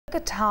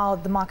Look at how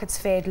the markets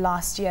fared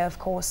last year, of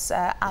course,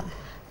 up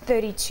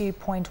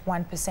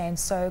 32.1%,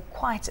 so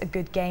quite a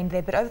good gain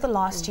there. But over the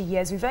last 2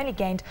 years, we've only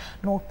gained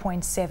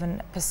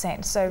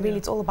 0.7%. So really,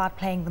 it's all about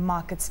playing the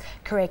markets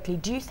correctly.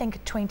 Do you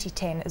think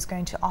 2010 is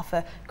going to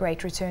offer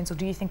great returns, or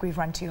do you think we've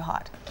run too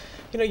hard?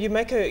 You know, you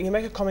make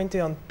a comment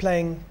there on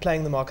playing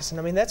the markets, and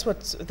I mean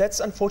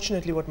that's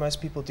unfortunately what most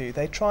people do.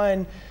 They try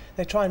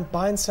and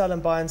buy and sell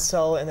and buy and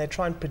sell, and they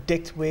try and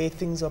predict where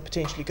things are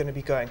potentially going to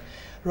be going,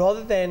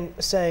 rather than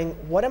saying,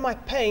 what am I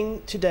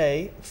paying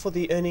today for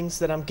the earnings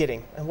that I'm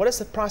getting, and what is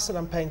the price that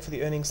I'm paying for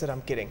the earnings that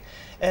I'm getting?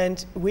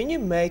 And when you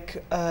make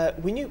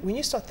when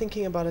you start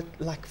thinking about it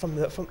like from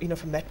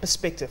that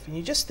perspective, and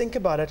you just think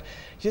about it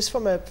just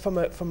from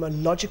a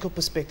logical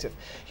perspective,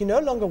 you're no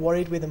longer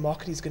worried where the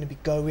market is going to be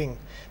going,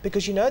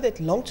 because you know that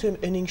long-term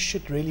earnings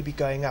should really be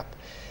going up.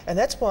 And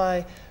that's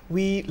why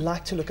we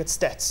like to look at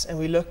stats, and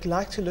we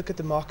like to look at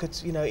the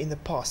markets, you know, in the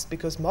past,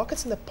 because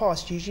markets in the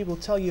past usually will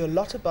tell you a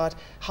lot about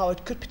how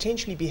it could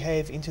potentially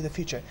behave into the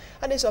future.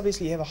 Unless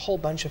obviously you have a whole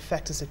bunch of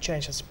factors that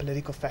change, as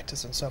political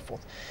factors and so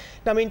forth.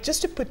 Now, I mean,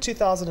 just to put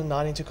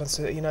 2009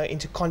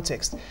 into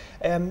context,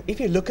 if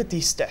you look at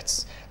these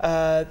stats,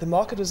 the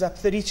market was up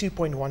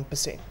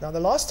 32.1%. Now, the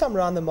last time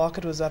around the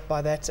market was up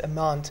by that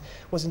amount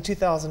was in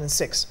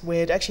 2006,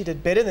 where it actually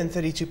did better than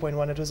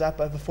 32.1. It was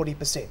up over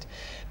 40%.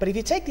 But if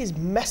you take these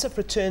massive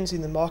returns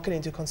in the market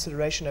into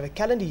consideration over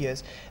calendar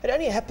years, it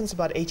only happens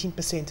about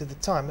 18% of the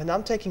time. And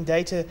I'm taking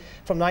data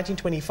from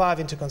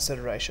 1925 into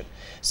consideration.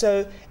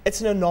 So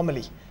it's an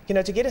anomaly. You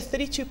know, to get a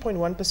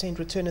 32.1%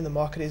 return in the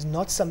market is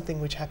not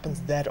something which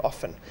happens that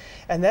often.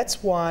 And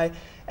that's why,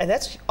 and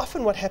that's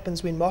often what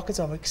happens when markets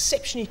are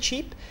exceptionally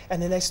cheap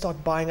and then they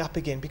start buying up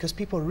again, because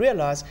people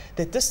realize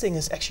that this thing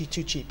is actually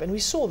too cheap. And we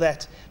saw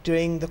that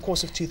during the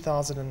course of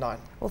 2009.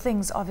 Well,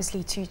 things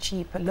obviously too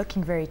cheap,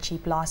 looking very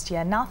cheap last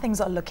year. Now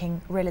things are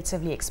looking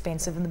relatively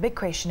expensive. And the big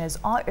question is,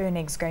 are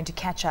earnings going to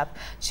catch up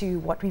to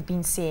what we've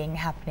been seeing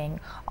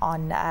happening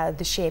on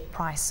the share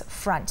price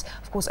front?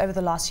 Of course, over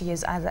the last 2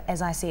 years,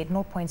 as I said,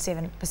 0.7%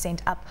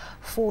 up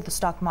for the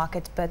stock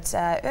market, but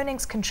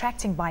earnings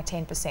contracting by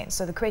 10%.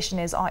 So the question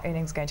is, are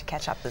earnings going to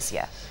catch up this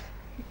year?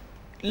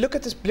 Look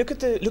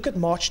at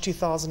March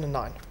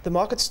 2009. The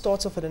market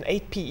starts off at an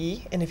 8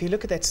 PE, and if you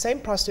look at that same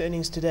price to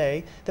earnings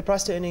today, the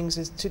price to earnings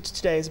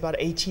today is about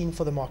 18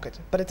 for the market.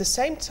 But at the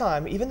same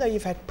time, even though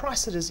you've had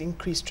price that has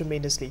increased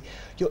tremendously,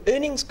 your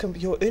earnings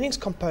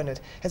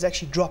component has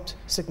actually dropped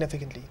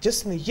significantly.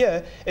 Just in the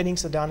year,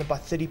 earnings are down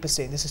about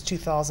 30%. This is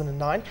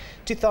 2009.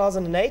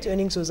 2008,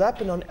 earnings was up,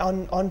 and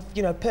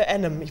on per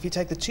annum, if you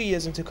take the 2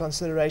 years into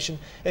consideration,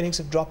 earnings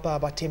have dropped by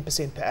about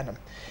 10% per annum.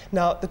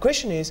 Now the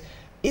question is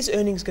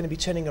earnings going to be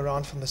turning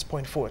around from this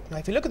point forward? Now,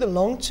 if you look at the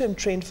long-term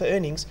trend for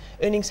earnings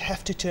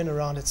have to turn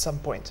around at some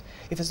point.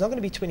 If it's not going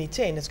to be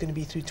 2010, it's going to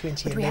be through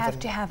 2011. But we have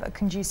to have a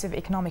conducive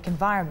economic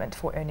environment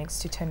for earnings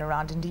to turn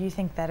around. And do you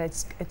think that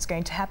it's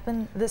going to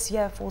happen this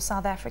year for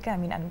South Africa? I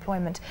mean,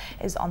 unemployment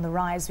is on the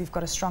rise. We've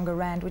got a stronger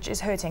rand, which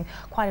is hurting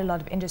quite a lot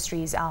of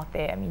industries out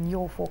there. I mean,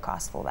 your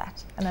forecast for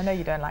that? And I know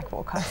you don't like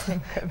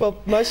forecasting. Well,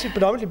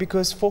 predominantly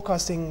because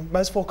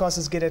most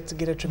forecasters get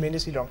it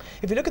tremendously wrong.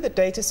 If you look at the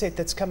data set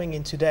that's coming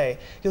in today,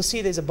 you'll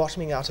see there's a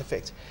bottoming out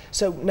effect.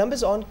 So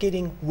numbers aren't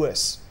getting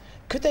worse.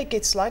 Could they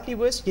get slightly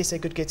worse? Yes, they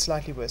could get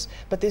slightly worse.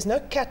 But there's no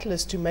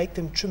catalyst to make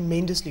them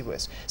tremendously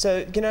worse.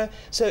 So,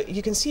 so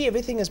you can see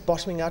everything is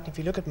bottoming out. If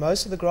you look at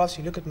most of the graphs,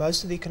 you look at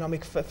most of the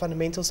economic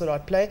fundamentals that are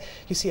at play,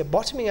 you see a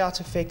bottoming out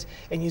effect,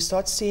 and you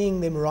start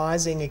seeing them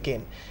rising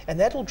again. And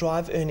that will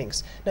drive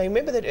earnings. Now,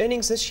 remember that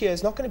earnings this year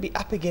is not going to be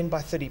up again by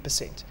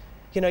 30%.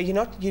 You know,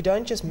 you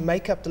don't just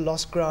make up the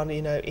lost ground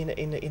in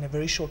a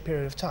very short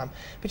period of time.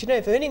 But you know,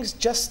 if earnings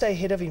just stay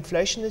ahead of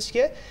inflation this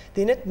year,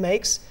 then it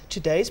makes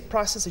today's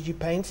prices that you're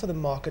paying for the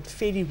market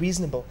fairly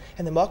reasonable,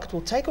 and the market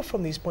will take off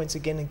from these points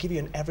again and give you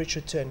an average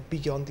return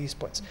beyond these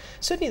points.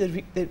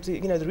 Certainly,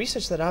 the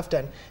research that I've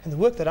done and the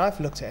work that I've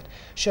looked at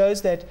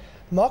shows that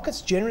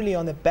markets generally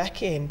on the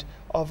back end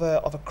of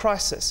a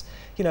crisis,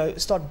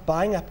 start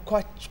buying up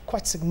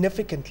quite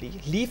significantly,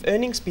 leave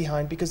earnings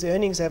behind because the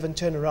earnings haven't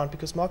turned around,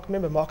 because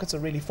remember, markets are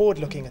really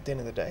forward-looking at the end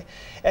of the day.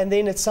 And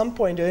then at some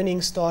point,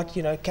 earnings start,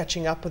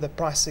 catching up with the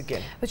price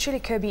again. But surely,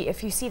 Cobie,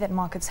 if you see that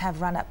markets have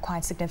run up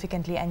quite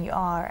significantly and you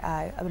are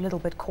a little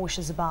bit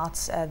cautious about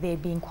there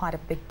being quite a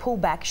big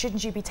pullback,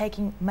 shouldn't you be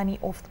taking money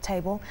off the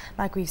table?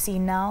 Like we've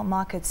seen now,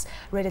 markets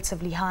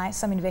relatively high.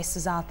 Some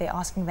investors out there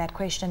asking that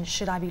question,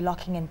 should I be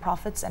locking in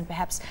profits and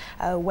perhaps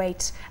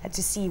wait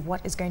to see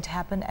what is going to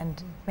happen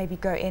and maybe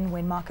go in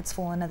when markets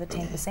fall another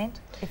 10%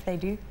 if they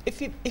do? If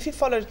you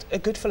followed a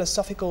good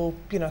philosophical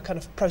kind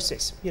of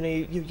process,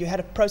 you had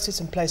a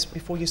process in place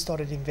before you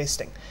started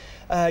investing,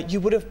 you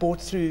would have bought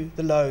through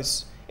the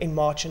lows in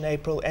March and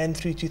April and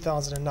through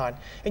 2009,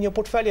 and your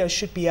portfolio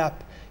should be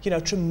up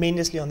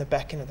tremendously on the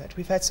back end of that.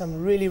 We've had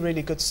some really,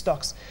 really good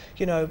stocks,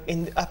 up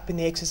in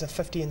the excess of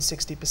 50 and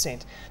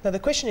 60%. Now the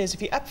question is,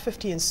 if you're up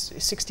 50 and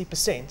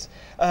 60%,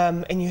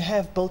 and you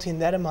have built in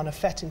that amount of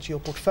fat into your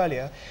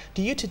portfolio,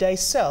 do you today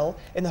sell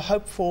in the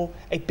hope for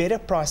a better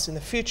price in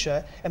the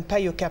future and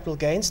pay your capital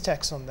gains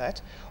tax on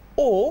that?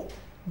 Or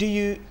do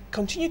you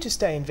continue to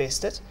stay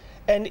invested,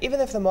 and even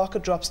if the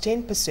market drops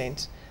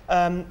 10%,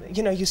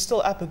 you're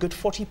still up a good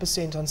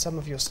 40% on some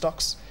of your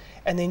stocks,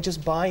 and then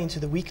just buy into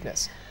the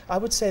weakness? I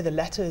would say the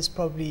latter is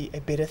probably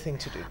a better thing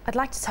to do. I'd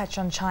like to touch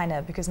on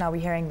China, because now we're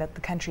hearing that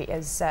the country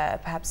is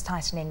perhaps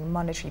tightening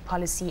monetary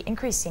policy,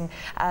 increasing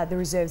the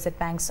reserves that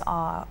banks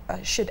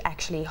should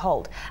actually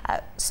hold.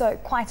 So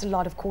quite a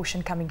lot of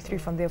caution coming through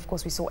from there. Of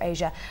course, we saw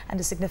Asia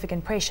under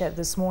significant pressure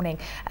this morning.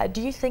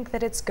 Do you think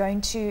that it's going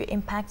to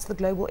impact the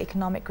global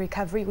economic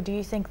recovery, or do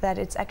you think that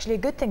it's actually a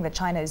good thing that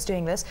China is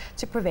doing this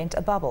to prevent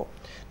a bubble?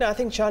 No, I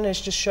think China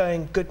is just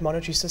showing good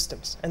monetary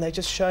systems, and they're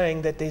just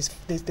showing that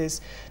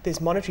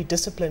there's monetary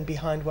discipline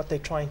behind what they're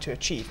trying to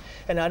achieve,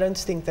 and I don't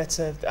think that's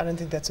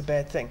a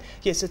bad thing.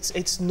 Yes,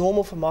 it's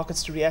normal for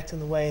markets to react in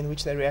the way in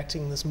which they're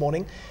reacting this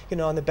morning,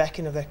 on the back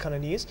end of that kind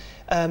of news.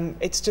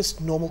 It's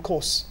just normal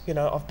course,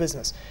 of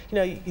business.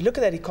 You look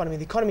at that economy.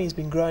 The economy has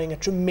been growing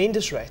at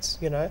tremendous rates.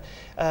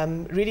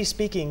 Really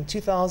speaking,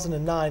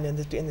 2009 and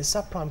the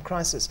subprime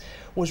crisis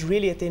was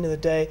really, at the end of the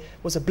day,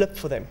 was a blip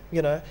for them.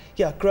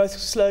 Growth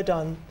slowed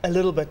down a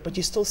little bit, but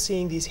you're still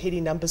seeing these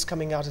heady numbers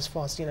coming out as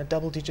far as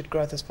double-digit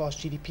growth as far as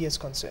GDP is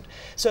concerned.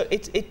 So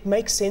it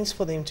makes sense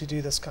for them to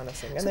do this kind of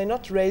thing, and they're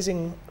not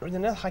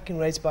hiking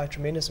rates by a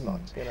tremendous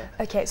amount.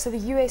 Okay, so the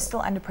US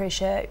still under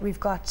pressure. We've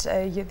got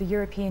the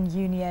European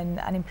Union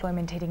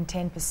unemployment hitting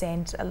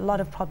 10%. A lot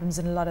of problems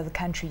in a lot of the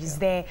countries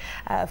there.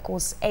 Of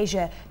course,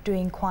 Asia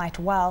doing quite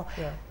well.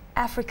 Yeah.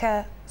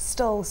 Africa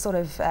still sort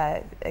of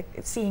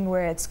seeing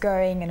where it's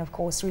going, and of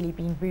course really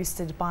being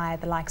boosted by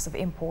the likes of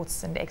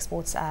imports and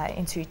exports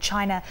into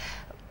China.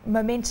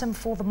 Momentum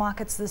for the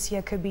markets this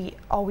year could be,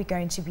 are we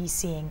going to be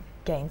seeing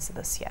gains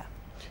this year?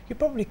 You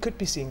probably could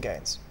be seeing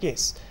gains,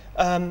 yes.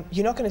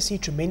 You're not going to see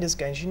tremendous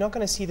gains. You're not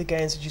going to see the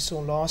gains that you saw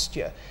last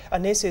year,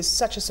 unless there's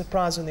such a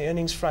surprise on the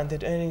earnings front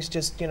that earnings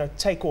just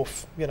take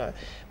off,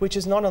 which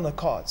is not on the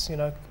cards.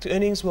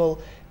 Earnings will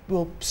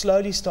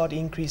slowly start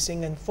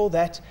increasing, and for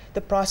that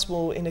the price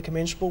will, in a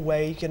commensurable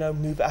way,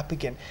 move up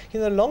again.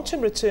 The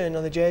long-term return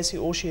on the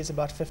JSE All Share is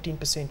about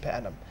 15% per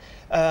annum.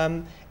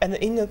 And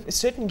in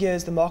certain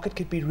years the market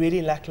could be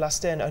really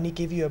lackluster and only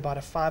give you about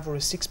a 5 or a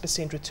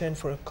 6% return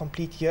for a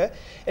complete year,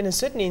 and in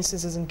certain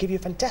instances and give you a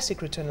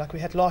fantastic return like we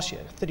had last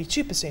year, a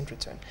 32%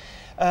 return.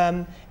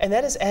 And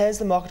that is as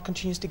the market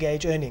continues to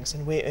gauge earnings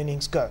and where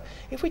earnings go.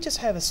 If we just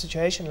have a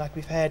situation like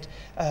we've had,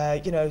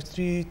 there's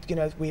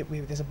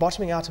a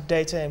bottoming out of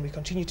data and we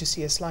continue to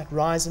see a slight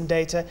rise in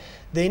data,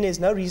 then there's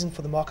no reason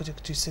for the market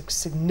to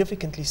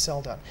significantly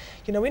sell down.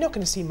 We're not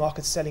going to see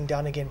markets selling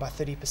down again by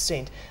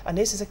 30%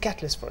 unless there's a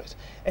catalyst for it.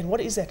 And what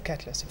is that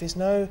catalyst? If there's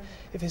no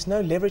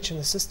leverage in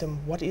the system,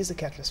 what is the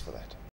catalyst for that?